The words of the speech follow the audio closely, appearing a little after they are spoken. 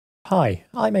Hi,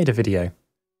 I made a video.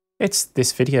 It's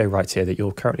this video right here that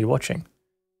you're currently watching.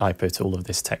 I put all of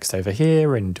this text over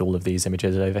here and all of these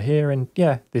images over here, and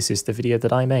yeah, this is the video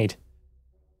that I made.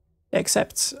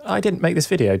 Except I didn't make this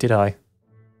video, did I?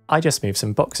 I just moved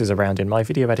some boxes around in my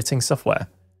video editing software.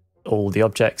 All the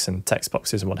objects and text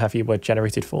boxes and what have you were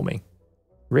generated for me.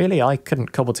 Really, I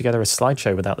couldn't cobble together a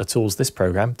slideshow without the tools this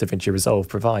program, DaVinci Resolve,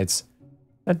 provides.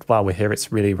 And while we're here,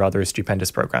 it's really rather a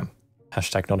stupendous program.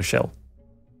 Hashtag not a shill.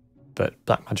 But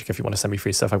Blackmagic, if you want to send me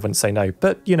free stuff, I wouldn't say no.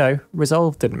 But, you know,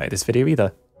 Resolve didn't make this video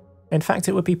either. In fact,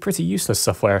 it would be pretty useless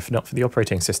software if not for the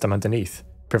operating system underneath,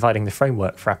 providing the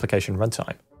framework for application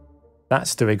runtime.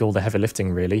 That's doing all the heavy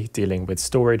lifting really, dealing with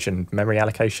storage and memory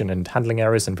allocation and handling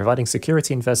errors and providing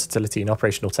security and versatility in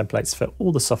operational templates for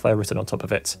all the software written on top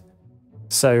of it.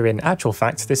 So in actual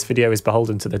fact, this video is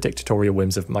beholden to the dictatorial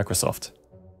whims of Microsoft.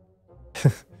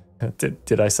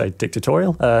 Did I say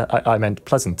dictatorial? I meant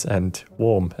pleasant and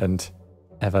warm and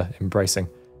ever embracing.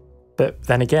 But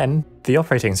then again, the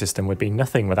operating system would be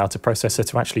nothing without a processor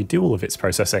to actually do all of its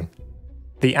processing.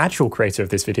 The actual creator of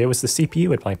this video was the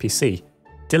CPU in my PC,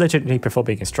 diligently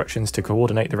performing instructions to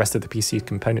coordinate the rest of the PC's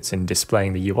components in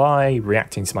displaying the UI,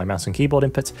 reacting to my mouse and keyboard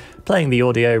input, playing the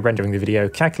audio, rendering the video,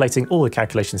 calculating all the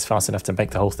calculations fast enough to make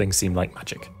the whole thing seem like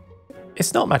magic.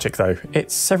 It's not magic though,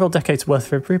 it's several decades worth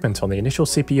of improvement on the initial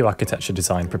CPU architecture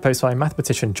design proposed by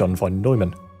mathematician John von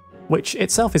Neumann, which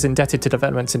itself is indebted to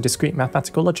developments in discrete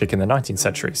mathematical logic in the 19th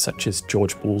century, such as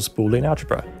George Boole's Boolean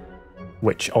algebra,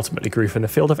 which ultimately grew from the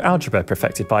field of algebra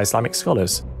perfected by Islamic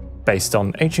scholars, based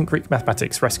on ancient Greek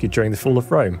mathematics rescued during the fall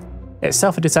of Rome,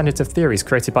 itself a descendant of theories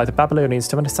created by the Babylonians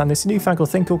to understand this newfangled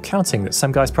thing called counting that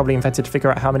some guys probably invented to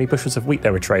figure out how many bushels of wheat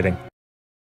they were trading.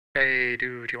 Hey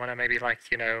dude, do you wanna maybe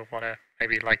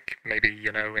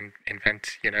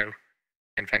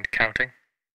invent counting?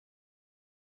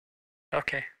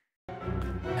 Okay.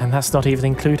 And that's not even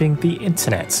including the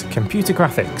internet, computer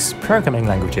graphics, programming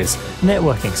languages,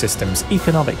 networking systems,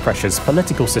 economic pressures,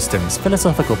 political systems,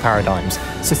 philosophical paradigms,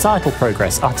 societal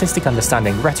progress, artistic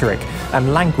understanding, rhetoric,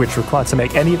 and language required to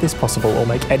make any of this possible or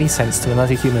make any sense to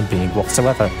another human being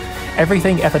whatsoever.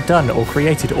 Everything ever done or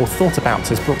created or thought about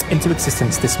has brought into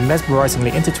existence this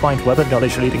mesmerizingly intertwined web of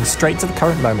knowledge leading straight to the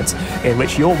current moment in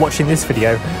which you're watching this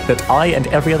video that I and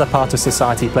every other part of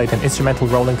society played an instrumental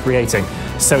role in creating.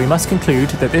 So we must conclude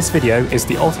that this video is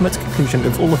the ultimate conclusion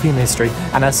of all of human history,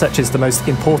 and as such is the most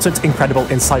important, incredible,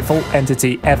 insightful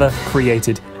entity ever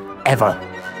created. Ever.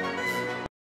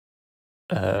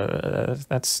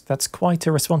 That's quite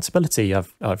a responsibility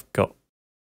I've got.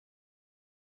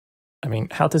 I mean,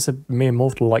 how does a mere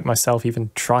mortal like myself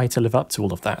even try to live up to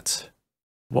all of that?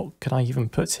 What can I even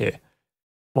put here?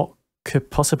 What could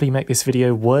possibly make this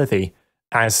video worthy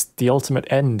as the ultimate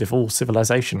end of all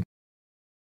civilization?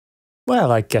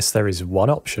 Well, I guess there is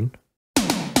one option.